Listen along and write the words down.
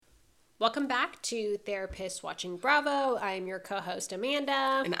Welcome back to Therapist Watching Bravo. I'm your co-host,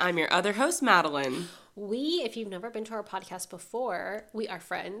 Amanda. And I'm your other host, Madeline. If you've never been to our podcast before, we are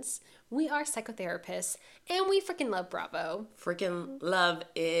friends, we are psychotherapists, and we freaking love Bravo. Freaking love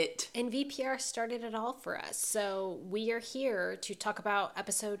it. And VPR started it all for us. So we are here to talk about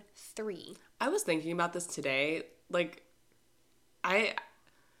episode 3. I was thinking about this today. I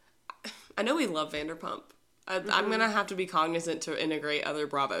know we love Vanderpump. I'm going to have to be cognizant to integrate other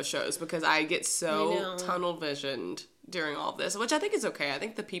Bravo shows because I get so tunnel visioned during all of this, which I think is okay. I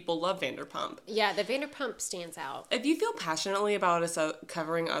think the people love Vanderpump. Yeah, the Vanderpump stands out. If you feel passionately about us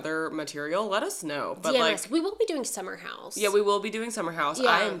covering other material, let us know. But yes, we will be doing Summer House. Yeah, we will be doing Summer House. Yeah.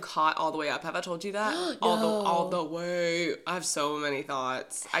 I am caught all the way up. Have I told you that? No. All the way. I have so many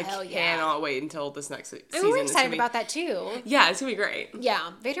thoughts. Hell I cannot wait until this next season. I'm really excited about that too. Yeah, it's going to be great.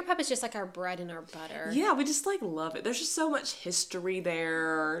 Yeah, Vanderpump is just like our bread and our butter. Yeah, we just love it. There's just so much history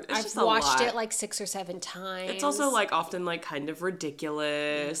there. I've watched it 6 or 7 times. It's also often kind of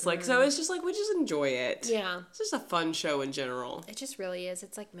ridiculous. Mm-hmm. So it's just we just enjoy it. Yeah. It's just a fun show in general. It just really is.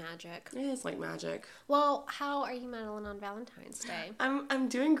 It's like magic. It is like magic. Well, how are you, Madeline, on Valentine's Day? I'm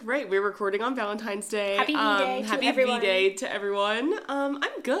doing great. We're recording on Valentine's Day. Happy V-Day to everyone. Happy V-Day to everyone.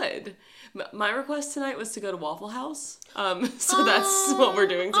 I'm good. My request tonight was to go to Waffle House. So that's what we're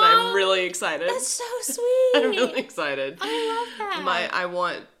doing tonight. I'm really excited. That's so sweet. I'm really excited. I love that. I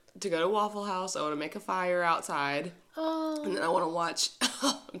want to go to Waffle House. I want to make a fire outside. Oh. And then I want to watch...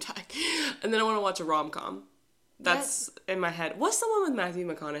 I'm tired. And then I want to watch a rom-com. That's in my head. What's the one with Matthew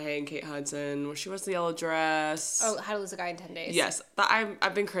McConaughey and Kate Hudson where she wears the yellow dress? Oh, How to Lose a Guy in 10 Days. Yes.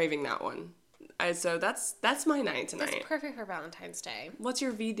 I've been craving that one. So that's my night tonight. That's perfect for Valentine's Day. What's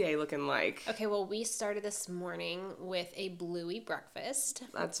your V-Day looking like? Okay, well, we started this morning with a Bluey breakfast.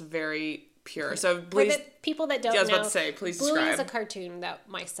 That's very pure. So please... For the people that don't know... I was about to say, please Bluey describe. is a cartoon that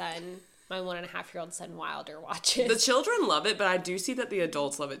my 1.5-year-old son Wilder watches. The children love it, but I do see that the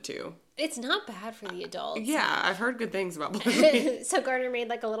adults love it too. It's not bad for the adults. Yeah, I've heard good things about Bluey. So Gardner made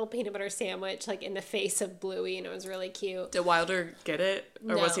a little peanut butter sandwich in the face of Bluey, and it was really cute. Did Wilder get it?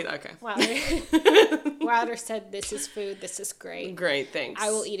 Or was he... Okay. Wilder said, "This is food. This is great. Great, thanks.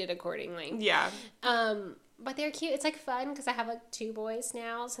 I will eat it accordingly." Yeah. But they're cute. It's fun because I have 2 boys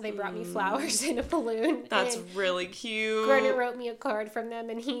now, so they brought me flowers in a balloon. That's really cute. Gardner wrote me a card from them,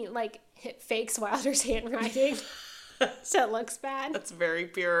 and he fakes Wilder's handwriting. So it looks bad. That's very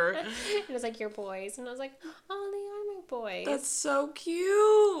pure. And it was your boys. And I was like, oh, they are my boys. That's so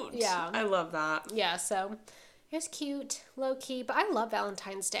cute. Yeah. I love that. Yeah, so it was cute, low-key. But I love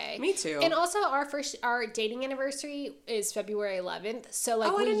Valentine's Day. Me too. And also our dating anniversary is February 11th. So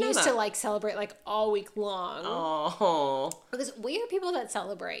we didn't used know to celebrate all week long. Oh. Because we are people that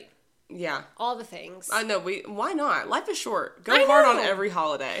celebrate. Yeah. All the things. I know. Why not? Life is short. Go hard on every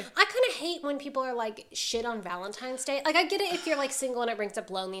holiday. I kind of hate when people are shit on Valentine's Day. I get it if you're single and it brings up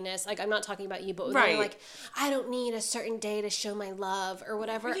loneliness. I'm not talking about you, but when you're I don't need a certain day to show my love or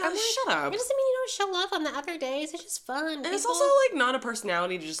whatever. Yeah, shut up. It doesn't mean you don't show love on the other days. It's just fun. And it's also not a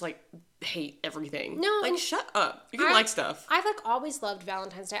personality to just hate everything. No. And shut up. You can like stuff. I've always loved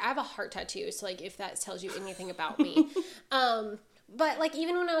Valentine's Day. I have a heart tattoo, so if that tells you anything about me. But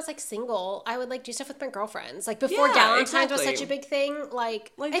even when I was single, I would do stuff with my girlfriends. Before Valentine's was such a big thing.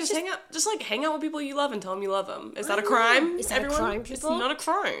 Just hang out with people you love and tell them you love them. Is that a crime? Is that a crime, people? It's not a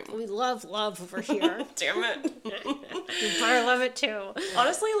crime. We love over here. Damn it. You better love it too.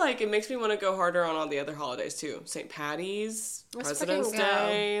 Honestly, it makes me want to go harder on all the other holidays too. St. Patty's, President's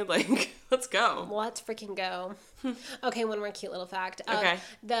Day. Let's go. Let's freaking go. Okay, one more cute little fact. Okay.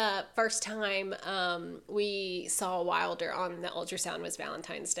 The first time we saw Wilder on the ultrasound was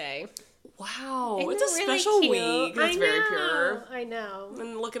Valentine's Day. Wow. Isn't it's a really special cute? week. That's very pure. I know.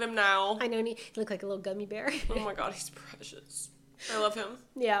 And look at him now. I know. He looked like a little gummy bear. Oh my god, he's precious. I love him.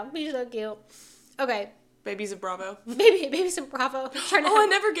 Yeah, he's so cute. Okay. Babies of Bravo. Babies of Bravo. I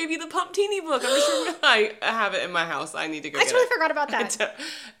never gave you the Pump Teeny book. I'm sure I have it in my house. I need to go get it. I totally forgot about that.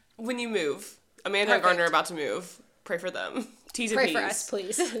 When you move, Amanda and Gardner are about to move. Pray for them. T's and Pray P's. for us,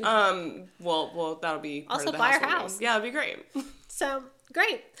 please. Well, that'll be part also of the buy our housewarming. house. Yeah, it'll be great. So,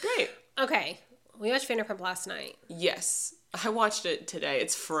 great. Great. Okay. We watched Vanderpump last night. Yes. I watched it today.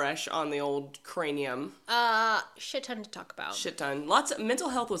 It's fresh on the old cranium. Shit ton to talk about. Shit ton. Lots of mental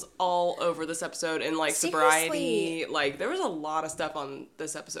health was all over this episode and sobriety. There was a lot of stuff on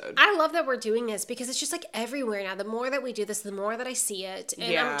this episode. I love that we're doing this because it's just everywhere now. The more that we do this, the more that I see it.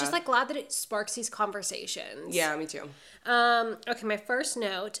 And I'm just glad that it sparks these conversations. Yeah, me too. Okay, my first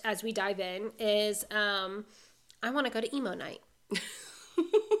note as we dive in is I want to go to Emo Night.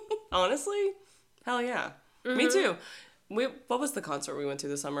 Honestly? Hell yeah. Mm-hmm. Me too. What was the concert we went to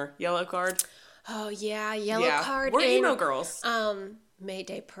this summer? Yellow Card? Oh, yeah. Yellow Card. We're emo girls.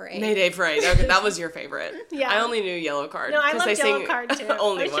 Mayday Parade. Mayday Parade. Okay, that was your favorite. Yeah. I only knew Yellow Card. No, I love Yellow Card, too.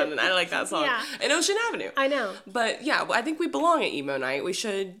 Only one, and I like that song. Yeah. And Ocean Avenue. I know. But, yeah, I think we belong at Emo Night. We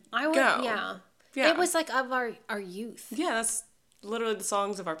should go. Yeah. It was like of our youth. Yeah, that's literally the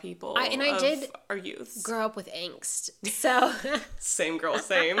songs of our people. I did our youth. Grow up with angst. So. Same girl,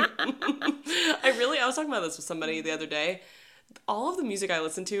 same. I was talking about this with somebody the other day. All of the music I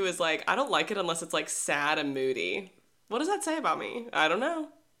listen to is like, I don't like it unless it's like sad and moody. What does that say about me? I don't know.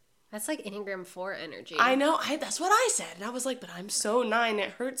 That's like Enneagram 4 energy. I know. That's what I said. And I was like, but I'm so 9,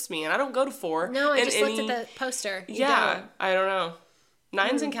 it hurts me. And I don't go to 4. No, I just looked at the poster. I don't know.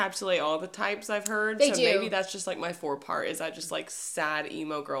 9s encapsulate all the types I've heard. They do. Maybe that's just like my 4 part. Is that just like sad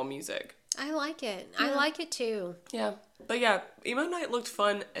emo girl music? I like it. Yeah. I like it too. Yeah. But yeah, Emo Night looked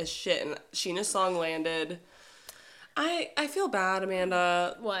fun as shit. And Sheena's song landed. I feel bad,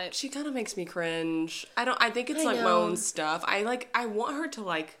 Amanda. What? She kind of makes me cringe. I think it's like my own stuff. I want her to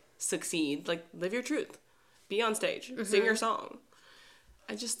like succeed. Like, live your truth. Be on stage. Sing your song.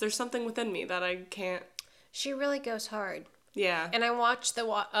 There's something within me that I can't. She really goes hard. Yeah. And I watched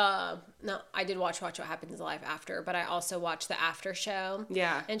I did watch What Happens in Life After, but I also watched the after show.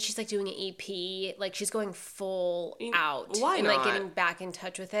 Yeah. And she's like doing an EP. Like, she's going full out. Why and not? like getting back in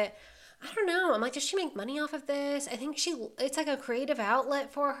touch with it. I don't know. I'm like, does she make money off of this? I think it's like a creative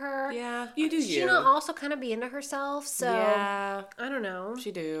outlet for her. Yeah, you do you. Sheena also kind of be into herself, so yeah. I don't know.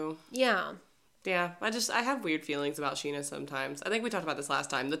 She do. Yeah. Yeah, I have weird feelings about Sheena sometimes. I think we talked about this last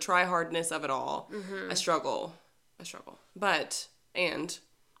time. The try-hardness of it all. Mm-hmm. I struggle. But,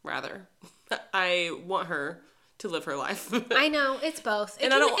 I want her to live her life. I know, it's both. It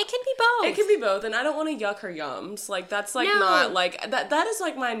can be both. It can be both, and I don't want to yuck her yums. Like, that's like not like that is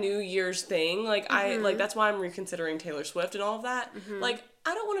like my New Year's thing. Like, that's why I'm reconsidering Taylor Swift and all of that. Mm-hmm. Like,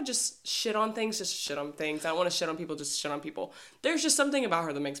 I don't want to just shit on things. I don't want to shit on people, just shit on people. There's just something about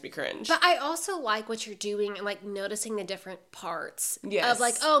her that makes me cringe. But I also like what you're doing and like noticing the different parts. Yes. Of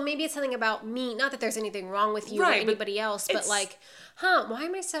like, oh, maybe it's something about me. Not that there's anything wrong with you or anybody else, but like, why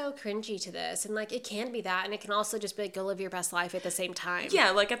am I so cringy to this? And like, it can be that, and it can also just be like, go live your best life at the same time. Yeah,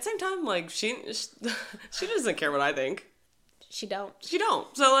 like at the same time, like she doesn't care what I think. She don't.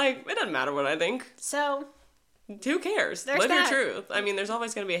 So like, it doesn't matter what I think. So who cares? Live your truth. I mean, there's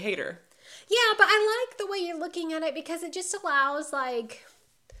always going to be a hater. Yeah, but I like the way you're looking at it because it just allows, like,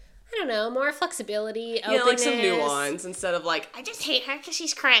 I don't know, more flexibility, openness. Yeah, like some nuance instead of like, I just hate her because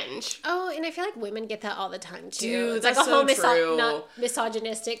she's cringe. Oh, and I feel like women get that all the time, too. Dude, it's that's like a whole true.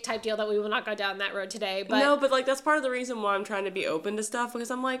 misogynistic type deal that we will not go down that road today. But no, but like that's part of the reason why I'm trying to be open to stuff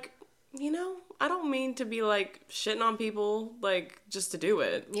because I'm like, I don't mean to be like shitting on people like just to do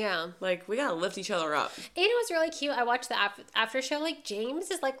it. Yeah. Like we gotta lift each other up. And it was really cute. I watched the after show. Like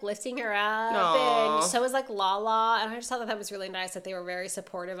James is like lifting her up, Aww. and so is like Lala. And I just thought that was really nice that they were very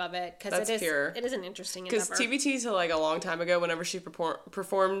supportive of it because it is an interesting endeavor. Because TBT to like a long time ago, whenever she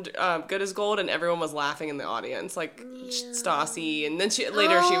performed "Good as Gold," and everyone was laughing in the audience, like Stassi, and then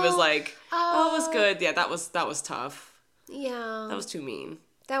later she was like, "Oh, it was good." Yeah, that was tough. Yeah, that was too mean.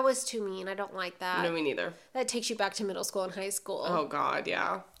 That was too mean. I don't like that. No, me neither. That takes you back to middle school and high school. Oh, God,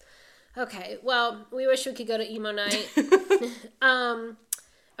 yeah. Okay, well, we wish we could go to Emo Night.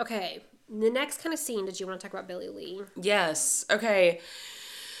 Okay, the next kind of scene, did you want to talk about Billie Lee? Yes. Okay.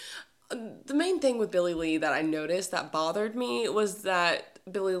 The main thing with Billie Lee that I noticed that bothered me was that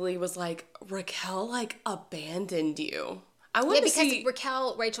Billie Lee was like, Raquel, like, abandoned you.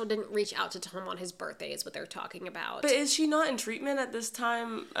 Rachel didn't reach out to Tom on his birthday is what they're talking about. But is she not in treatment at this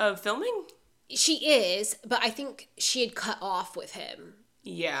time of filming? She is, but I think she had cut off with him.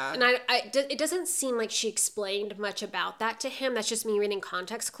 Yeah. And it doesn't seem like she explained much about that to him. That's just me reading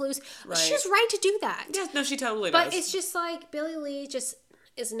context clues. Right. She's right to do that. Yeah, no, she totally does. But it's just like Billie Lee just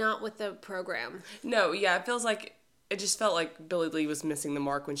is not with the program. No, yeah, it just felt like Billie Lee was missing the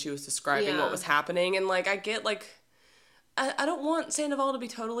mark when she was describing what was happening. And like, I get like, I don't want Sandoval to be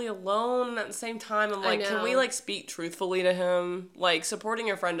totally alone, and at the same time, I'm like, can we, like, speak truthfully to him? Like, supporting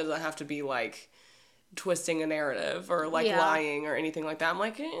your friend doesn't have to be, like, twisting a narrative or, like, lying or anything like that. I'm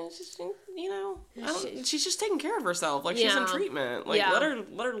like, it's just, she's just taking care of herself. Like, she's in treatment. Like, let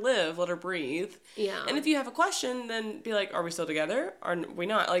her live, let her breathe. Yeah. And if you have a question, then be like, are we still together? Are we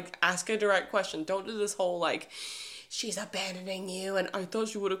not? Like, ask a direct question. Don't do this whole, like, she's abandoning you, and I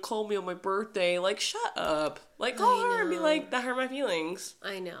thought you would have called me on my birthday. Like, shut up. Like, call her and be like, that hurt my feelings.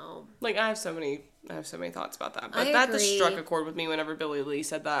 I know. Like, I have so many thoughts about that. But that just struck a chord with me whenever Billie Lee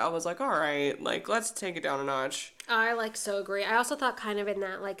said that. I was like, all right, like, let's take it down a notch. I, like, so agree. I also thought kind of in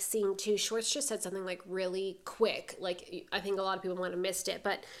that, like, scene, too, Schwartz just said something, like, really quick. Like, I think a lot of people might have missed it.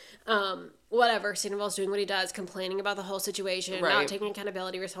 But, whatever. Sandoval's doing what he does, complaining about the whole situation, not taking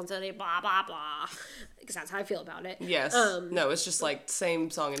accountability, responsibility, blah, blah, blah. Because that's how I feel about it. Yes. No, it's just, like, same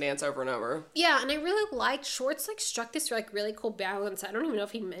song and dance over and over. Yeah, and I really liked Schwartz, like, struck this, like, really cool balance. I don't even know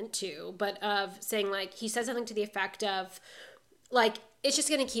if he meant to, but of saying, like, he said something to the effect of, like, it's just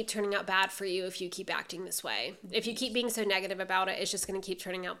going to keep turning out bad for you if you keep acting this way. If you keep being so negative about it, it's just going to keep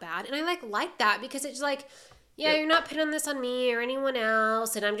turning out bad. And I, like that because it's like, yeah, you're not pinning this on me or anyone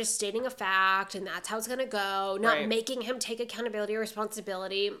else, and I'm just stating a fact, and that's how it's going to go. Not making him take accountability or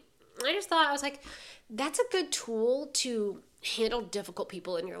responsibility. I just thought, I was like, that's a good tool to handle difficult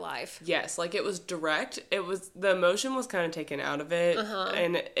people in your life. Yes, like it was direct. It was, the emotion was kind of taken out of it,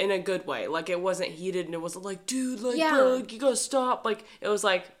 and in a good way. Like it wasn't heated, and it wasn't like, dude, like, bro, you gotta stop. Like it was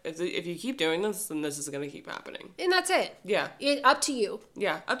like, if you keep doing this, then this is gonna keep happening. And that's it. Yeah. Up to you.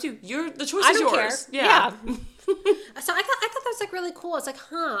 Yeah, up to you. The choice is yours. Care. Yeah. So I thought that was like really cool. It's like,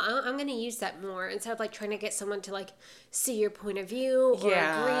 I'm gonna use that more instead of like trying to get someone to like see your point of view or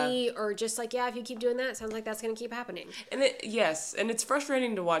agree or just like, if you keep doing that, it sounds like that's gonna keep happening. And it's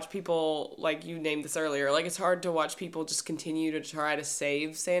frustrating to watch people, like you named this earlier, like it's hard to watch people just continue to try to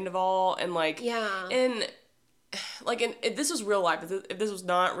save Sandoval and like and like if this was real life, if this was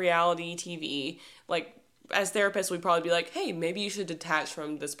not reality TV, like as therapists we'd probably be like, hey, maybe you should detach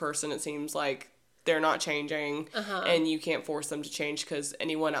from this person. It seems like they're not changing, and you can't force them to change because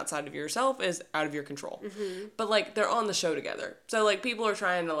anyone outside of yourself is out of your control. But, like, they're on the show together. So, like, people are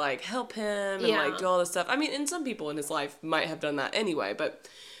trying to, like, help him and, like, do all this stuff. I mean, and some people in his life might have done that anyway, but,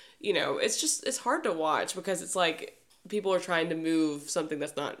 you know, it's hard to watch because it's, like, people are trying to move something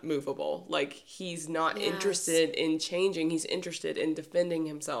that's not movable. Like, he's not interested in changing. He's interested in defending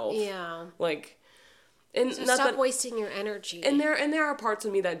himself. Yeah. Like... And so stop wasting your energy. And there are parts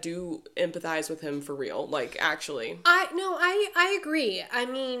of me that do empathize with him for real, like actually. I agree. I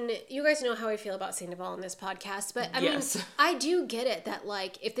mean, you guys know how I feel about Sandoval on this podcast, but I mean, I do get it that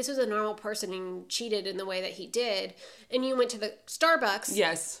like if this was a normal person and cheated in the way that he did, and you went to the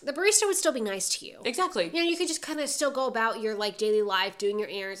Starbucks, the barista would still be nice to you. Exactly. You know, you could just kind of still go about your like daily life, doing your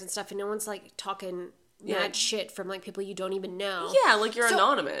errands and stuff, and no one's like talking mad shit from like people you don't even know. Yeah, like you're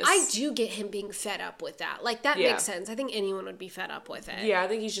anonymous. I do get him being fed up with that. Like that makes sense. I think anyone would be fed up with it. Yeah, I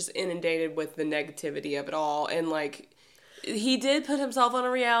think he's just inundated with the negativity of it all, and like he did put himself on a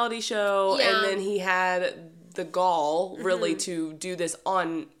reality show, and then he had the gall really to do this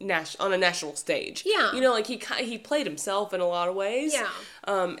on a national stage. Yeah, you know, like he played himself in a lot of ways. Yeah,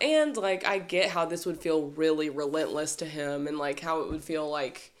 and like I get how this would feel really relentless to him, and like how it would feel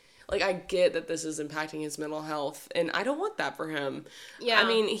like. Like, I get that this is impacting his mental health, and I don't want that for him. Yeah. I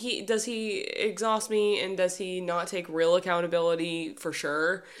mean, does he exhaust me, and does he not take real accountability? For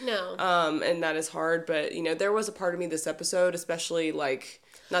sure. No. And that is hard, but, you know, there was a part of me this episode, especially, like,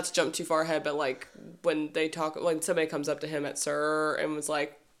 not to jump too far ahead, but, like, when somebody comes up to him at SUR and was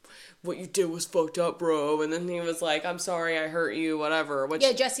like, what you did was fucked up, bro. And then he was like, I'm sorry, I hurt you, whatever.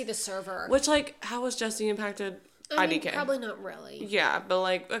 Jesse the server. Which, like, how was Jesse impacted? I mean, probably not really. Yeah, but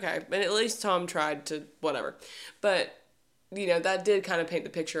like, okay. But at least Tom tried to, whatever. But, you know, that did kind of paint the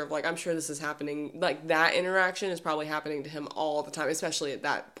picture of like, I'm sure this is happening. Like, that interaction is probably happening to him all the time, especially at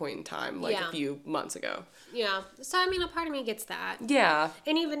that point in time, like a few months ago. Yeah. So, I mean, a part of me gets that. Yeah.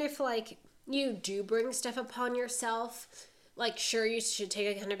 And even if, like, you do bring stuff upon yourself... Like, sure, you should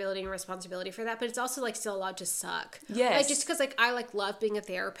take accountability and responsibility for that, but it's also, like, still allowed to suck. Yes. Like, just because, like, I, like, love being a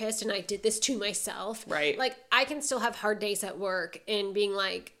therapist and I did this to myself. Right. Like, I can still have hard days at work and being,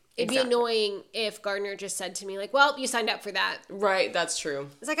 like, it'd be annoying if Gardner just said to me, like, well, you signed up for that. Right, that's true.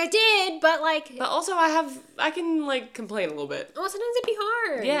 It's like, I did, but, like... But also, I can, like, complain a little bit. Well, sometimes it'd be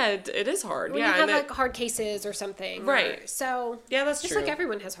hard. Yeah, it is hard. When you have, like, hard cases or something. Right. So... Yeah, that's just true. Just like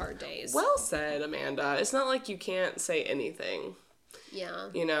everyone has hard days. Well said, Amanda. It's not like you can't say anything. Yeah.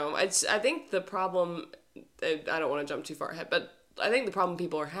 You know, I think the problem... I don't want to jump too far ahead, but I think the problem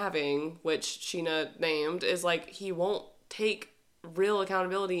people are having, which Schena named, is, like, he won't take real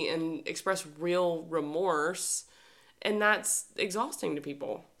accountability and express real remorse, and that's exhausting to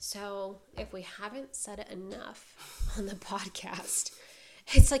people. So if we haven't said it enough on the podcast,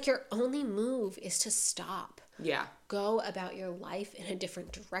 it's like your only move is to stop. Yeah. Go about your life in a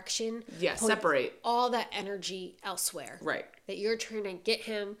different direction. Yeah, separate all that energy elsewhere. Right. That you're trying to get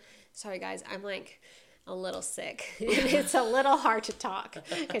him. Sorry guys, I'm like a little sick. It's a little hard to talk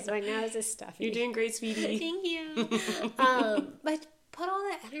because my nose is stuffy. You're doing great, sweetie. Thank you. But put all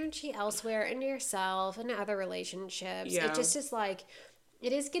that energy elsewhere, into yourself, into other relationships. Yeah. It just is like,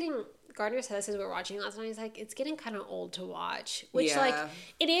 it is getting, Gardner said this as we were watching last night, he's like, it's getting kind of old to watch. Which, like,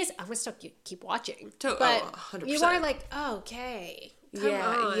 it is, I'm going to still keep watching. But 100%. you are like, oh, okay. Come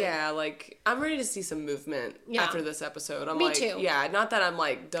on. Yeah, like, I'm ready to see some movement after this episode. I'm Me too. Yeah, not that I'm,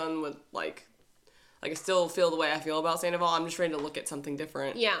 like, done with, like, I still feel the way I feel about Sandoval. I'm just ready to look at something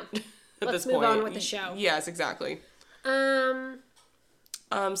different. Yeah. Let's move on with the show. Yes, exactly.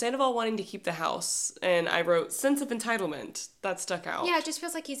 Sandoval wanting to keep the house, and I wrote sense of entitlement. That stuck out. Yeah, it just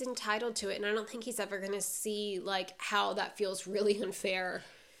feels like he's entitled to it, and I don't think he's ever going to see, like, how that feels really unfair.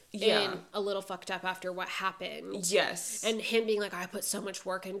 And a little fucked up after what happened. Yes. And him being like, I put so much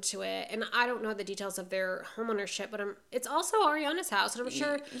work into it. And I don't know the details of their homeownership, but it's also Ariana's house, and I'm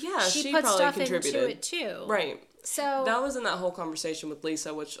sure she put stuff into it too. Right. So that was in that whole conversation with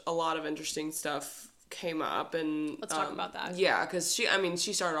Lisa, which a lot of interesting stuff came up. And let's talk about that. Yeah, because she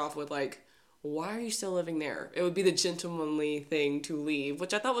started off with like, why are you still living there? It would be the gentlemanly thing to leave,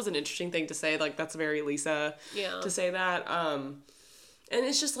 which I thought was an interesting thing to say. Like, that's very Lisa to say that. And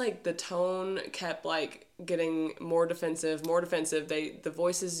it's just, like, the tone kept, like, getting more defensive. The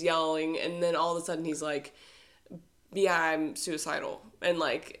voice is yelling, and then all of a sudden he's like, yeah, I'm suicidal. And,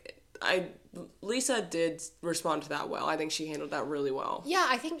 like, Lisa did respond to that well. I think she handled that really well. Yeah,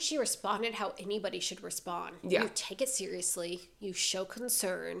 I think she responded how anybody should respond. Yeah. You take it seriously. You show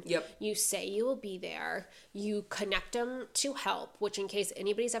concern. Yep. You say you will be there. You connect them to help, which in case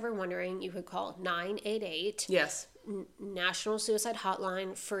anybody's ever wondering, you could call 988. Yes. National Suicide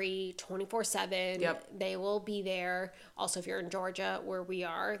Hotline, free 24/7. Yep. They will be there. Also, if you're in Georgia, where we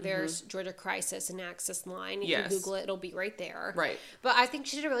are, there's Georgia Crisis and Access Line. If you Google it, it'll be right there. Right. But I think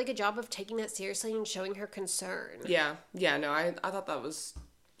she did a really good job of taking that seriously and showing her concern. Yeah. Yeah, no, I thought that was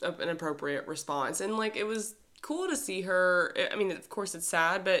an appropriate response. And, like, it was cool to see her. I mean, of course, it's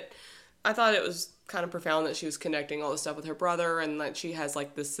sad, but I thought it was kind of profound that she was connecting all this stuff with her brother and that she has,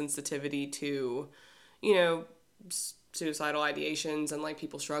 like, this sensitivity to, you know, suicidal ideations and like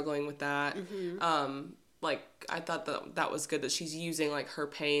people struggling with that. Like, I thought that was good that she's using like her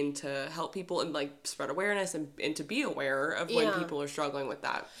pain to help people and like spread awareness and to be aware of when people are struggling with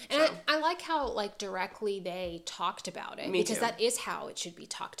that. And I like how like directly they talked about it. Me because too. that is how it should be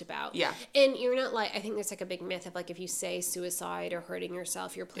talked about. Yeah. And you're not like, I think there's like a big myth of like if you say suicide or hurting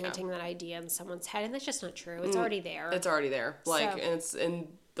yourself, you're planting that idea in someone's head, and that's just not true. It's already there. It's already there. Like, So. and it's in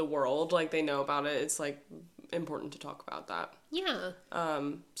the world, like they know about it. It's like important to talk about that. Yeah.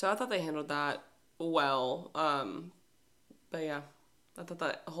 So I thought they handled that well. But yeah, I thought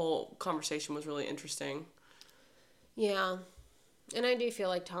that whole conversation was really interesting. Yeah. And I do feel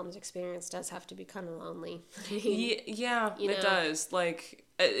like Tom's experience does have to be kind of lonely. Yeah, it does. Like,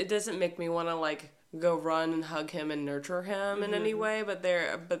 it doesn't make me want to like go run and hug him and nurture him in any way, but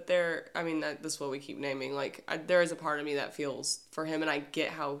I mean, that's what we keep naming. Like, there is a part of me that feels for him, and I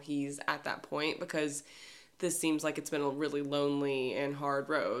get how he's at that point because this seems like it's been a really lonely and hard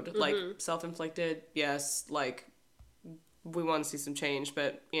road. Like, self-inflicted, yes, like, we want to see some change,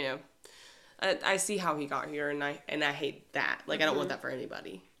 but, you know, I see how he got here, and I hate that. Like, I don't want that for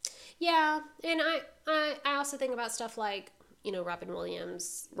anybody. Yeah, and I also think about stuff like, you know, Robin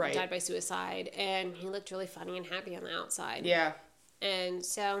Williams died by suicide, and he looked really funny and happy on the outside. Yeah. And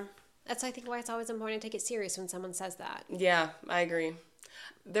so that's, I think, why it's always important to take it serious when someone says that. Yeah, I agree.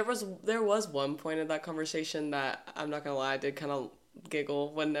 There was one point in that conversation that, I'm not gonna lie, I did kind of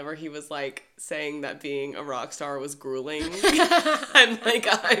giggle whenever he was like saying that being a rock star was grueling. I'm like,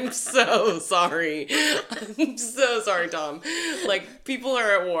 I'm so sorry. I'm so sorry, Tom. Like, people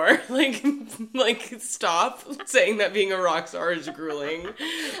are at war. Like stop saying that being a rock star is grueling.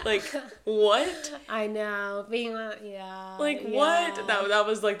 Like, what? I know. Being what? That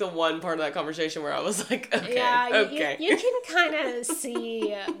was like the one part of that conversation where I was like, okay, okay. You can kind of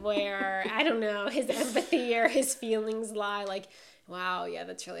see where, I don't know, his empathy or his feelings lie. Like, wow, yeah,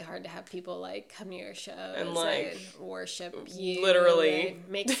 that's really hard to have people like come to your show and like worship you, literally, and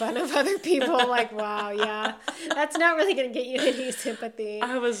make fun of other people. Like, wow, yeah, that's not really gonna get you any sympathy.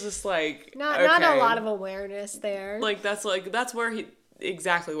 I was just like, not a lot of awareness there. Like, that's where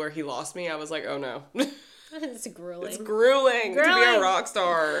exactly where he lost me. I was like, oh no. It's grueling. It's grueling to be a rock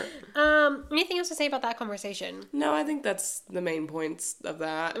star. Anything else to say about that conversation? No, I think that's the main points of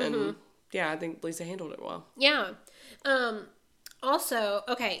that, and yeah, I think Lisa handled it well. Yeah. Also,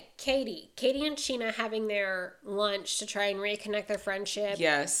 okay, Katie and Schena having their lunch to try and reconnect their friendship.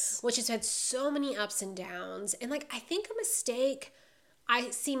 Yes. Which has had so many ups and downs. And, like, I think a mistake, I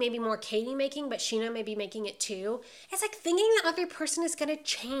see maybe more Katie making, but Schena may be making it too. It's like thinking the other person is going to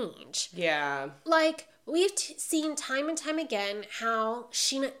change. Yeah. Like, we've seen time and time again how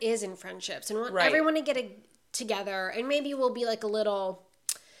Schena is in friendships and want Right. everyone to get together, and maybe we'll be like a little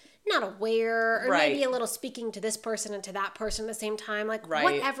not aware, or Right. maybe a little speaking to this person and to that person at the same time, like Right.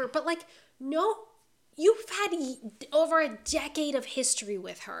 whatever. But like, no, you've had over a decade of history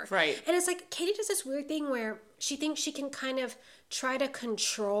with her. Right. And it's like, Katie does this weird thing where she thinks she can kind of try to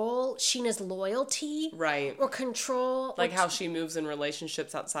control Sheena's loyalty. Right. Or control. Like how she moves in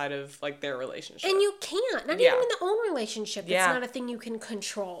relationships outside of, like, their relationship. And you can't. Not Yeah. even in the own relationship. It's Yeah. not a thing you can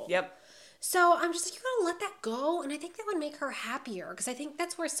control. Yep. So I'm just like, you gotta let that go. And I think that would make her happier. Because I think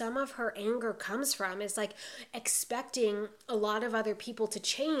that's where some of her anger comes from. Is like expecting a lot of other people to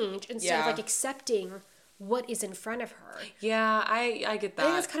change instead of Yeah. like accepting what is in front of her. Yeah, I get I think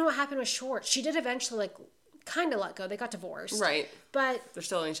that. that's kind of what happened with Schwartz. She did eventually like kind of let go. They got divorced. Right. But They're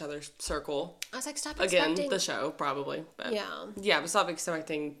still in each other's circle. I was like, stop Again, expecting. the show, probably. But Yeah. Yeah, but stop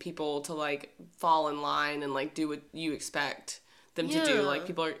expecting people to, like, fall in line and, like, do what you expect them to do. Yeah. Like,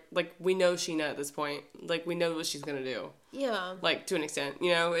 people are, like, we know Schena at this point. Like, we know what she's gonna do. Yeah. Like, to an extent.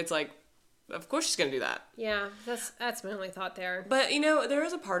 You know, it's like, of course she's gonna do that. Yeah. That's my only thought there. But, you know, there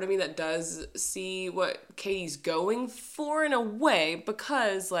is a part of me that does see what Katie's going for in a way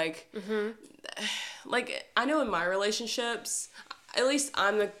because, like, like, I know in my relationships, at least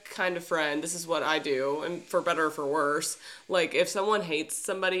I'm the kind of friend, this is what I do, and for better or for worse, like, if someone hates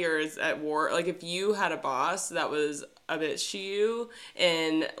somebody or is at war, like, if you had a boss that was a bitch to you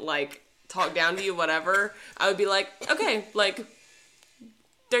and, like, talked down to you, whatever, I would be like, okay, like,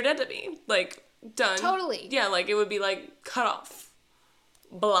 they're dead to me. Like, done. Totally. Yeah, like, it would be, like, cut off.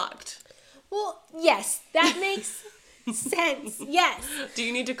 Blocked. Well, yes, that makes sense. Yes. Do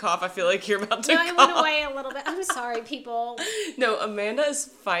you need to cough? I feel like you're about to No, cough. I went away a little bit. I'm sorry, people. No, Amanda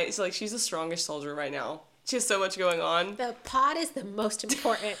is so, like, she's the strongest soldier right now. She has so much going on. The pod is the most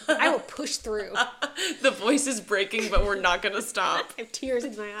important. I will push through. The voice is breaking, but we're not going to stop. I have tears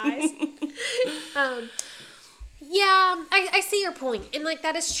in my eyes. Yeah, I see your point. And, like,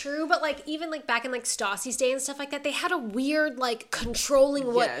 that is true. But, like, even, like, back in, like, Stassi's day and stuff like that, they had a weird, like,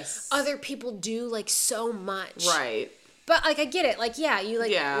 controlling what Yes. other people do, like, so much. Right. But, like, I get it. Like, yeah, you,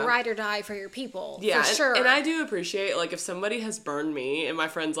 like, Yeah. ride or die for your people. Yeah, For sure. and I do appreciate, like, if somebody has burned me and my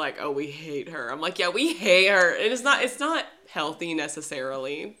friend's like, oh, we hate her. I'm like, yeah, we hate her. And it's not healthy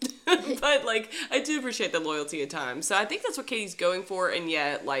necessarily. But, like, I do appreciate the loyalty at times. So I think that's what Katie's going for, and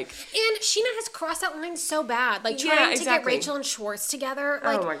yet, like... And Schena has crossed that line so bad. Like, Yeah, trying to get exactly. Rachel and Schwartz together.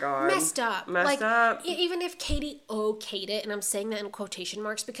 Like, Oh my God. Messed up. Messed like, up. Even if Katie okayed it, and I'm saying that in quotation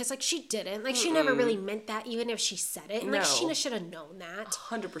marks because, like, she didn't. Like, she never really meant that, even if she said it. And, like, No. Schena should have known that.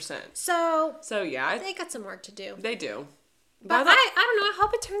 100%. So, So, yeah, they got some work to do. they do. But I don't know. I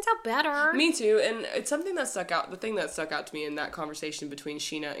hope it turns out better. Me too, and it's something that stuck out. The thing that stuck out to me in that conversation between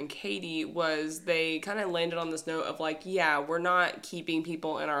Schena and Katie was they kind of landed on this note of like, yeah, we're not keeping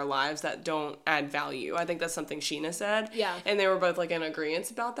people in our lives that don't add value. I think that's something Schena said. Yeah. And they were both like in agreement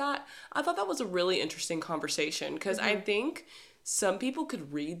about that. I thought that was a really interesting conversation because I think some people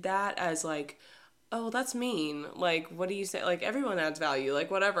could read that as like, oh, that's mean. Like, what do you say? Like, everyone adds value.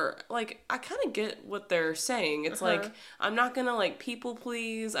 Like, whatever. Like, I kind of get what they're saying. It's like, I'm not going to, like, people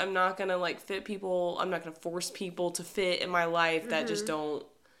please. I'm not going to, like, fit people. I'm not going to force people to fit in my life that just don't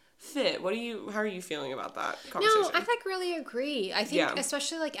fit. How are you feeling about that conversation? No, I like really agree. I think Yeah.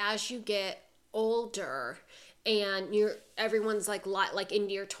 especially like as you get older and everyone's like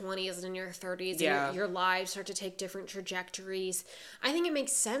into your 20s and in your 30s Yeah. and your lives start to take different trajectories. I think it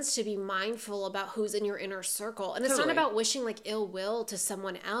makes sense to be mindful about who's in your inner circle. And it's Totally. not about wishing like ill will to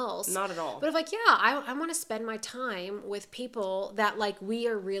someone else. Not at all. But if like, yeah, I want to spend my time with people that like we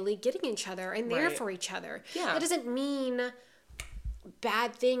are really getting each other and there Right. for each other. Yeah. That doesn't mean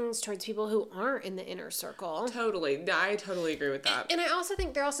bad things towards people who aren't in the inner circle. Totally. I totally agree with that. And I also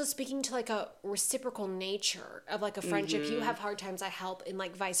think they're also speaking to like a reciprocal nature of like a friendship. You have hard times, I help, and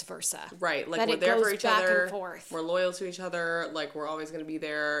like vice versa. Right, like that we're it there goes for each back other. and forth. We're loyal to each other. Like we're always going to be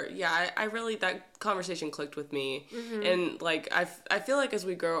there. Yeah, I really that conversation clicked with me, and like I feel like as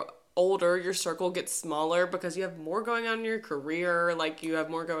we grow older, your circle gets smaller because you have more going on in your career. Like you have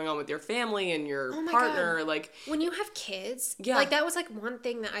more going on with your family and your Oh my partner. God. Like When you have kids, Yeah. like that was like one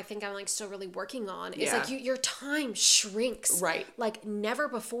thing that I think I'm like still really working on is Yeah. like your time shrinks Right. like never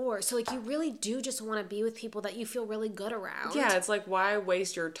before. So like you really do just want to be with people that you feel really good around. yeah, it's like why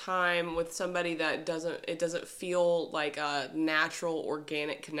waste your time with somebody that doesn't feel like a natural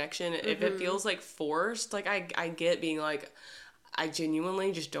organic connection. If it feels like forced, like I get being like I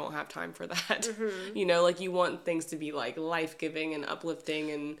genuinely just don't have time for that. Mm-hmm. You know, like, you want things to be, like, life-giving and uplifting,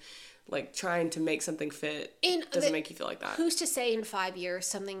 and, like, trying to make something fit doesn't make you feel like that. Who's to say in 5 years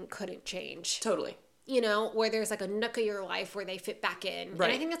something couldn't change? Totally. You know, where there's, like, a nook of your life where they fit back in. Right.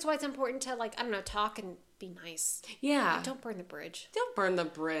 And I think that's why it's important to, like, I don't know, talk and be nice. Yeah. Like, don't burn the bridge. Don't burn the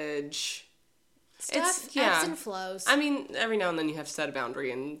bridge. Stuff ebbs and flows. I mean, every now and then you have to set a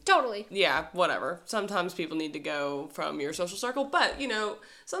boundary, and totally. Yeah, whatever. Sometimes people need to go from your social circle, but, you know,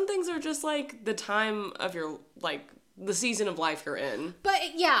 some things are just, like, the time of your, like, the season of life you're in. But,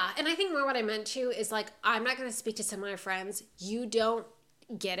 yeah, and I think more what I meant to is, like, I'm not going to speak to some of my friends. You don't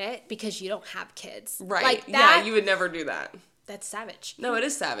get it because you don't have kids. Right. Like, that, yeah, you would never do that. That's savage. No, it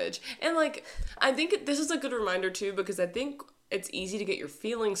is savage. And, like, I think this is a good reminder, too, because I think it's easy to get your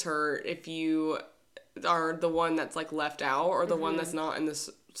feelings hurt if you are the one that's, like, left out, or the one that's not in this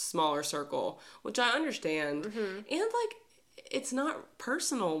smaller circle, which I understand. And, like, it's not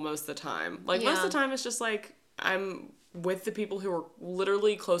personal most of the time. Like, most of the time it's just, like, I'm with the people who are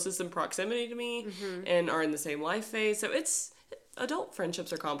literally closest in proximity to me and are in the same life phase. So it's, adult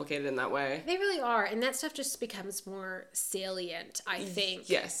friendships are complicated in that way. They really are. And that stuff just becomes more salient, I think.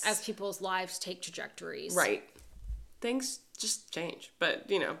 Yes. As people's lives take trajectories. Right. Things just change. But,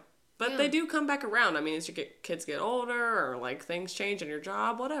 you know, they do come back around. I mean, as kids get older, or, like, things change in your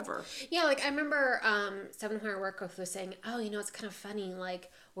job, whatever. Yeah, like, I remember someone who I work with was saying, oh, you know, it's kind of funny, like,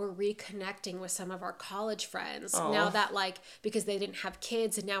 we're reconnecting with some of our college friends now that, like, because they didn't have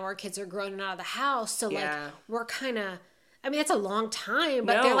kids, and now our kids are grown and out of the house, so, like, we're kind of, I mean, that's a long time,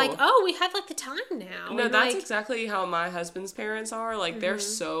 but they're like, oh, we have, like, the time now. No, and, that's like, exactly how my husband's parents are. Like, they're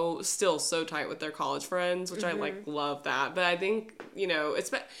still so tight with their college friends, which I, like, love that. But I think, you know,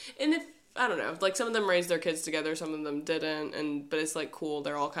 and if, I don't know, like, some of them raised their kids together, some of them didn't, but it's, like, cool.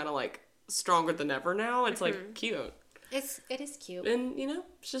 They're all kind of, like, stronger than ever now. It's, like, cute. It is cute. And, you know,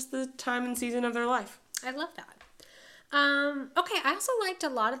 it's just the time and season of their life. I love that. Okay, I also liked a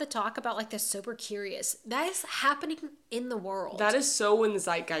lot of the talk about, like, the sober curious. That is happening in the world. That is so in the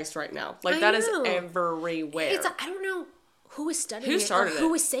zeitgeist right now. Like, that is everywhere. I don't know who is studying who started it or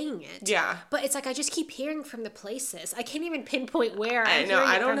who is saying it. Yeah. But it's like, I just keep hearing from the places. I can't even pinpoint where. I know.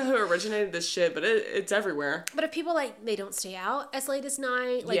 I don't know who originated this shit, but it's everywhere. But if people, like, they don't stay out as late as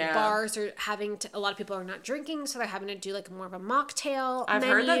night, like, bars are having to, a lot of people are not drinking, so they're having to do, like, more of a mocktail I've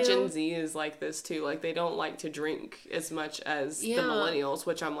menu. heard that Gen Z is like this, too. Like, they don't like to drink as much as the millennials,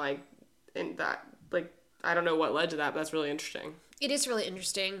 which I'm like, and that, like, I don't know what led to that, but that's really interesting. It is really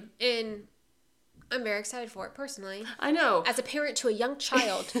interesting. And I'm very excited for it, personally. I know. As a parent to a young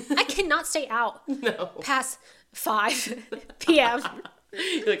child, I cannot stay out past 5 p.m.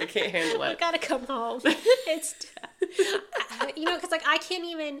 You're like, I can't handle it. I gotta come home. It's, you know, because, like, I can't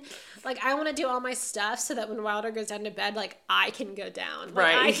even, like, I want to do all my stuff so that when Wilder goes down to bed, like, I can go down.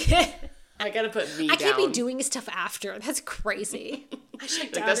 Like, right. I gotta put me down. I can't be doing stuff after. That's crazy. I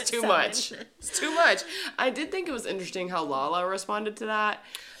shut down that's at too 7. much. It's too much. I did think it was interesting how Lala responded to that.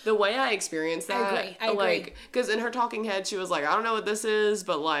 The way I experienced that. I agree. Like, because in her talking head, she was like, I don't know what this is,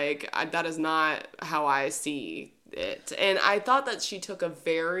 but, like, that is not how I see it. And I thought that she took a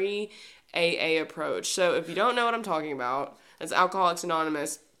very AA approach. So if you don't know what I'm talking about, it's Alcoholics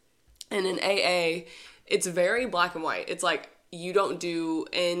Anonymous. And in AA, it's very black and white. It's like, you don't do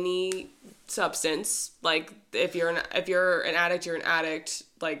any substance. Like, if you're an addict, you're an addict.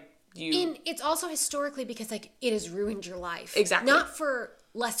 Like, you. And it's also historically because, like, it has ruined your life. Exactly. Not for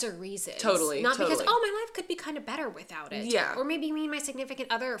lesser reasons. Totally. Not because, oh, my life could be kind of better without it. Yeah. Or maybe me and my significant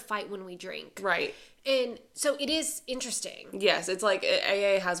other fight when we drink. Right. And so it is interesting. Yes, it's like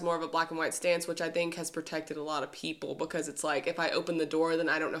AA has more of a black and white stance, which I think has protected a lot of people, because it's like, if I open the door, then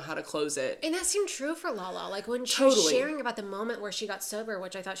I don't know how to close it. And that seemed true for Lala. Like, when she was sharing about the moment where she got sober,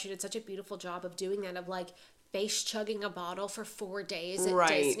 which I thought she did such a beautiful job of doing that, of, like, face chugging a bottle for 4 days at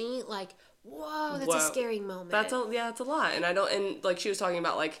Disney. Like, whoa, that's a scary moment. That's a lot. And like, she was talking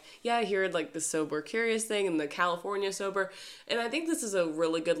about, like, I hear, like, the sober curious thing and the California sober. And I think this is a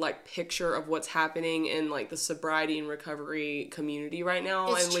really good, like, picture of what's happening in, like, the sobriety and recovery community right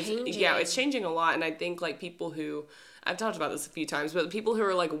now. It's changing. Yeah, it's changing a lot. And I think, like, people who, I've talked about this a few times, but the people who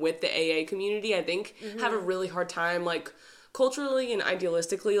are, like, with the AA community, I think have a really hard time, like, culturally and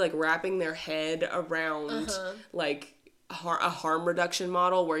idealistically, like, wrapping their head around, like, a harm reduction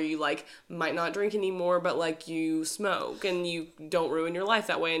model where you, like, might not drink anymore, but, like, you smoke and you don't ruin your life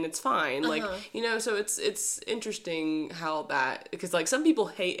that way and it's fine. Like, you know, so it's interesting how that, because, like, some people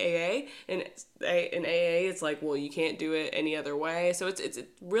hate AA, and in AA it's like, well, you can't do it any other way. So it's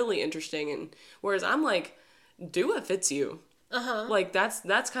really interesting. And whereas I'm like, do what fits you. Like,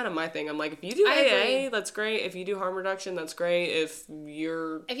 that's kind of my thing. I'm like, if you do AA, that's great. If you do harm reduction, that's great. If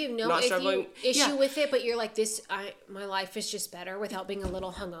you not struggling, issue with it, but you're like, my life is just better without being a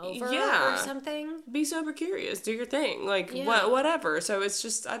little hungover or something. Be sober curious. Do your thing. Like, whatever. So it's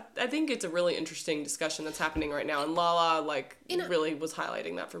just, I think it's a really interesting discussion that's happening right now. And Lala, like, really was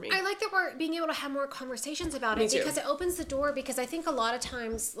highlighting that for me. I like that we're being able to have more conversations about it because it opens the door, because I think a lot of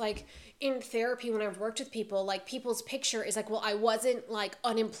times, like, in therapy, when I've worked with people, like, people's picture is like, well, I wasn't, like,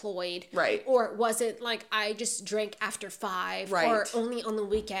 unemployed. Right. Or it wasn't, like, I just drank after 5. Right. Or only on the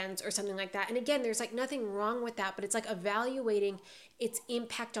weekends or something like that. And again, there's, like, nothing wrong with that, but it's, like, evaluating its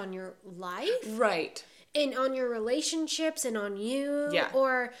impact on your life. Right. And on your relationships and on you. Yeah.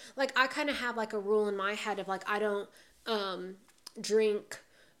 Or, like, I kind of have, like, a rule in my head of, like, I don't drink.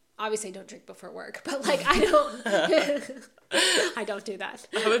 Obviously, I don't drink before work, but, like, I don't... I don't do that.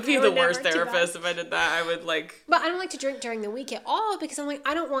 I would be the worst therapist if I did that. I would, like... But I don't like to drink during the week at all, because I'm like,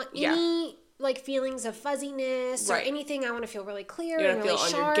 I don't want any, like, feelings of fuzziness or anything. I want to feel really clear and really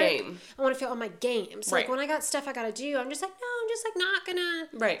sharp. On your game. I want to feel on my game. So, like, when I got stuff I got to do, I'm just like, no, I'm just, like, not gonna...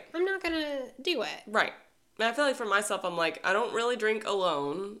 Right. I'm not gonna do it. Right. And I feel like for myself, I'm like, I don't really drink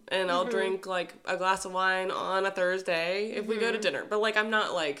alone, and I'll drink, like, a glass of wine on a Thursday if we go to dinner. But, like, I'm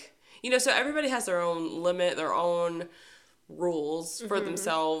not, like... so everybody has their own limit, their own rules for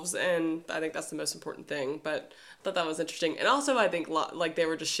themselves, and I think that's the most important thing. But I thought that was interesting. And also, I think, like, they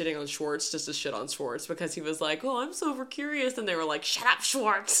were just shitting on Schwartz just to shit on Schwartz, because he was like, oh, I'm sober curious, and they were like, shut up,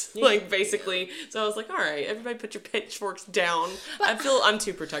 Schwartz, like, basically. So I was like, all right, everybody put your pitchforks down. But I'm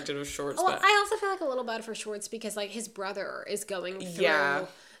too protective of Schwartz. Well, I also feel like a little bad for Schwartz, because, like, his brother is going through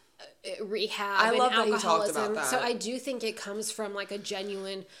rehab and alcoholism. He talked about that. So I do think it comes from, like, a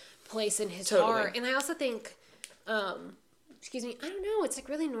genuine place in his heart. And I also think I don't know, it's, like,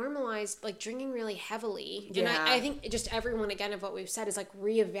 really normalized, like, drinking really heavily. And I think just everyone, again, of what we've said is, like,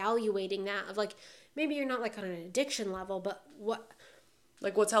 reevaluating that of, like, maybe you're not, like, on an addiction level, but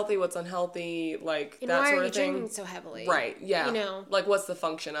like, what's healthy, what's unhealthy, like, and that sort of thing. why are you drinking so heavily? Right, yeah. Like, what's the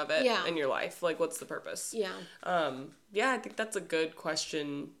function of it in your life? Like, what's the purpose? Yeah. I think that's a good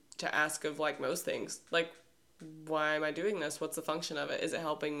question to ask of, like, most things. Like, why am I doing this? What's the function of it? Is it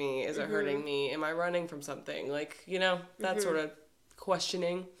helping me? Is it hurting me? Am I running from something? Like, that sort of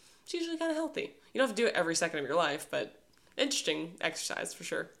questioning. It's usually kind of healthy. You don't have to do it every second of your life, but interesting exercise for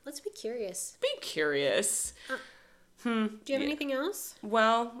sure. Let's be curious. Be curious. Do you have anything else?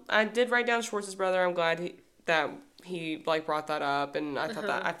 Well, I did write down Schwartz's brother. I'm glad that he like brought that up, and I thought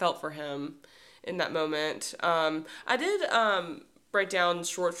that I felt for him in that moment. I did write down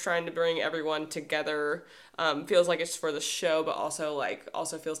Schwartz trying to bring everyone together. Feels like it's for the show, but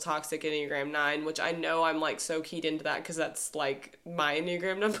also feels toxic. Enneagram 9, which I know I'm like so keyed into that because that's like my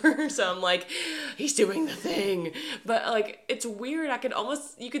Enneagram number. So I'm like, he's doing the thing, but like it's weird.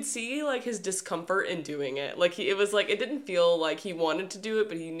 You could see like his discomfort in doing it. Like it was like it didn't feel like he wanted to do it,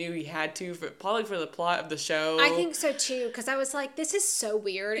 but he knew he had to probably for the plot of the show. I think so too, because I was like, this is so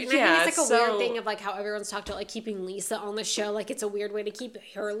weird. And I think it's like a weird thing of like how everyone's talked about like keeping Lisa on the show. Like it's a weird way to keep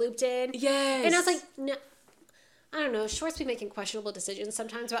her looped in. Yes. And I was like, no. I don't know, Schwartz be making questionable decisions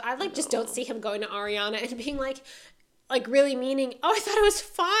sometimes, but I like just don't see him going to Ariana and being like really meaning, oh, I thought it was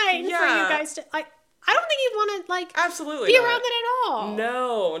fine for you guys to, like, I don't think he'd want to, like, absolutely be not. around it at all.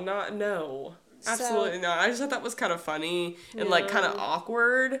 No. Absolutely not. I just thought that was kind of funny and, like, kind of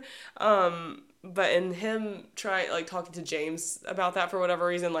awkward. But in him talking to James about that for whatever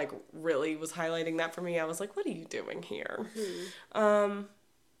reason, like, really was highlighting that for me. I was like, what are you doing here? Mm-hmm.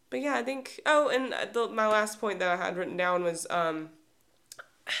 But yeah, I think, and my last point that I had written down was, there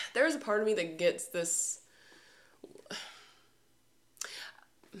is a part of me that gets this,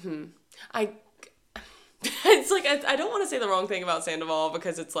 it's like, I don't want to say the wrong thing about Sandoval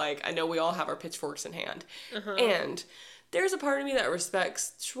because it's like, I know we all have our pitchforks in hand. And there's a part of me that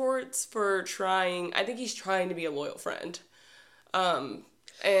respects Schwartz for trying, I think he's trying to be a loyal friend.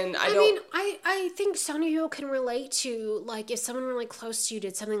 And I think some of you can relate to, like, if someone really close to you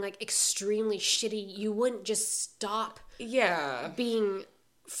did something, like, extremely shitty, you wouldn't just stop being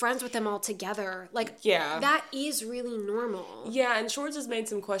friends with them altogether. Like, that is really normal. Yeah, and Schwartz has made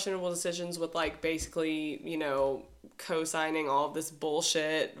some questionable decisions with, like, basically, co-signing all of this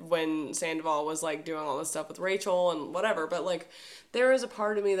bullshit when Sandoval was, like, doing all this stuff with Rachel and whatever. But, like, there is a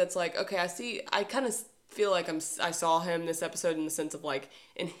part of me that's like, okay, I kind of feel like I saw him this episode in the sense of like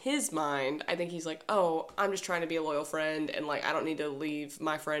in his mind I think he's like, oh, I'm just trying to be a loyal friend and like I don't need to leave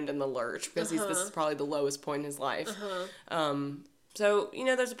my friend in the lurch because this is probably the lowest point in his life. So,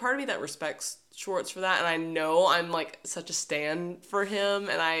 there's a part of me that respects Schwartz for that, and I know I'm, like, such a stan for him,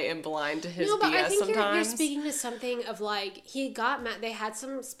 and I am blind to his BS sometimes. No, but I think you're speaking to something of, like, he got mad, they had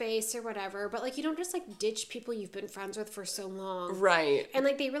some space or whatever, but, like, you don't just, like, ditch people you've been friends with for so long. Right. And,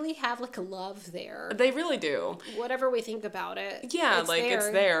 like, they really have, like, a love there. They really do. Whatever we think about it. Yeah, it's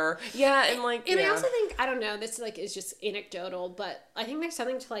there. Yeah, and, like, And I also think, I don't know, this, like, is just anecdotal, but I think there's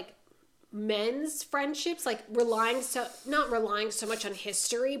something to, like, men's friendships, like not relying so much on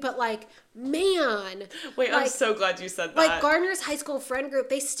history, but like, man, wait, like, I'm so glad you said that. Like Gardner's high school friend group,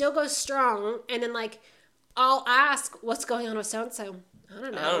 they still go strong, and then like I'll ask what's going on with so and so. I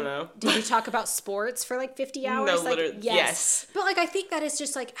don't know. Did you talk about sports for like 50 hours? No, like, literally, yes. But like I think that is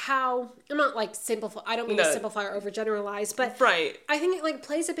just like how, I'm not like I don't mean to simplify or overgeneralize, but right. I think it like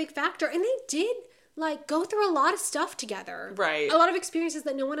plays a big factor, and they did like go through a lot of stuff together. Right. A lot of experiences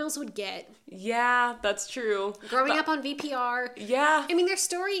that no one else would get. Yeah, that's true. Growing up on VPR. Yeah. I mean, their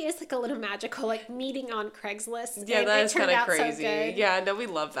story is like a little magical, like meeting on Craigslist. Yeah, that is kind of crazy. So yeah, no, we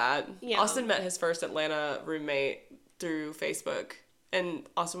love that. Yeah. Austin met his first Atlanta roommate through Facebook, and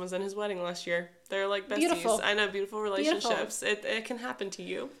Austin was in his wedding last year. They're like besties. Beautiful. I know, beautiful relationships. It can happen to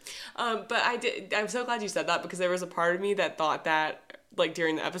you. But I'm so glad you said that, because there was a part of me that thought that, like,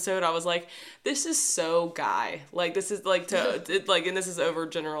 during the episode, I was like, this is so guy. Like, this is, like, and this is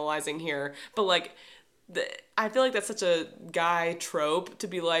overgeneralizing here, but, like, I feel like that's such a guy trope to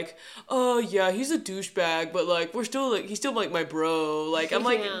be like, oh, yeah, he's a douchebag, but, like, we're still, like, he's still, like, my bro. Like, I'm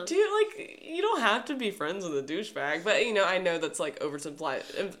like, dude, like, you don't have to be friends with a douchebag. But, I know that's, like,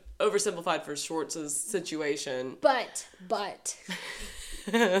 oversimplified for Schwartz's situation. But...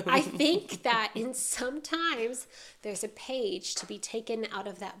 I think that sometimes there's a page to be taken out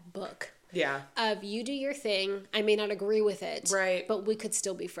of that book. Yeah. Of you do your thing. I may not agree with it. Right. But we could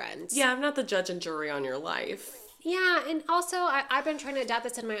still be friends. Yeah, I'm not the judge and jury on your life. Yeah, and also I've been trying to adapt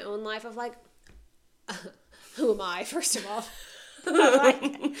this in my own life of like, who am I, first of all? Like,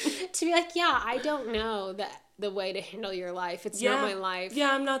 to be like, yeah, I don't know the way to handle your life. It's not my life.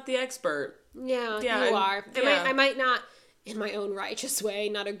 Yeah, I'm not the expert. Yeah, you are. I might not, in my own righteous way,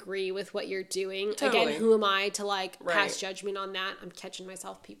 not agree with what you're doing. Totally. Again, who am I to like pass judgment on that? I'm catching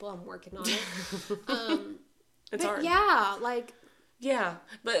myself, people. I'm working on it. It's hard. Yeah, like. Yeah,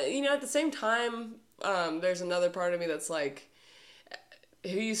 but at the same time, there's another part of me that's like,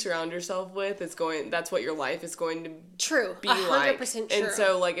 who you surround yourself with that's what your life is going to be 100% like. True. And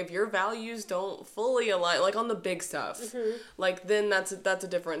so, like, if your values don't fully align, like on the big stuff, like, then that's a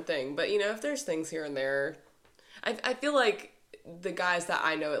different thing. But, if there's things here and there, I feel like the guys that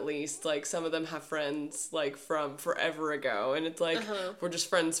I know, at least, like, some of them have friends, like, from forever ago, and it's like, we're just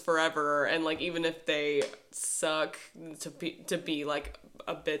friends forever, and, like, even if they suck, to be like,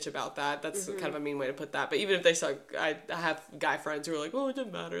 a bitch about that, that's kind of a mean way to put that, but even if they suck, I have guy friends who are like, oh, it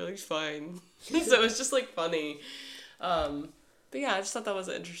doesn't matter, like, it's fine. So it's just, like, funny. But yeah, I just thought that was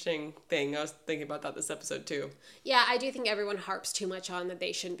an interesting thing. I was thinking about that this episode too. Yeah, I do think everyone harps too much on that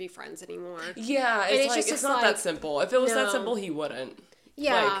they shouldn't be friends anymore. Yeah, it's not that simple. If it was that simple, he wouldn't.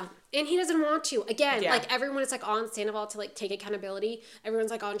 Yeah, and he doesn't want to. Again, like, everyone is like on Sandoval to like take accountability.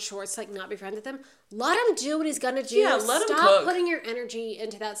 Everyone's like on Schwartz to like not be friends with him. Let him do what he's gonna do. Yeah, let him cook. Stop putting your energy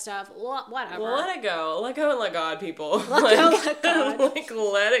into that stuff. Whatever. Let it go. Let go and let God, people. Let go, let God. Like,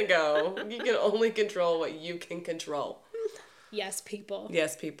 let it go. You can only control what you can control. Yes, people.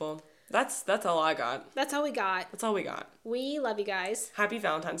 Yes, people. That's all I got. That's all we got. That's all we got. We love you guys. Happy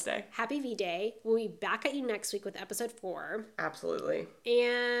Valentine's Day. Happy V-Day. We'll be back at you next week with episode 4. Absolutely.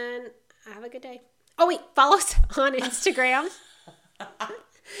 And have a good day. Oh, wait. Follow us on Instagram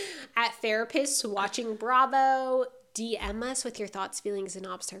at Therapists Watching Bravo. DM us with your thoughts, feelings, and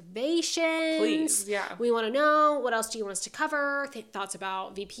observations. Please, yeah. We want to know, what else do you want us to cover? Thoughts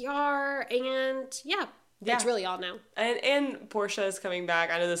about VPR. And, yeah. That's really all now. And Portia is coming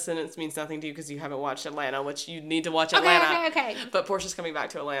back. I know this sentence means nothing to you because you haven't watched Atlanta, which you need to watch Atlanta. Okay. But Portia's coming back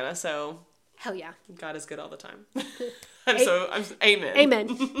to Atlanta, so... Hell yeah. God is good all the time. Amen.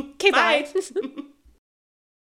 Amen. Okay, bye.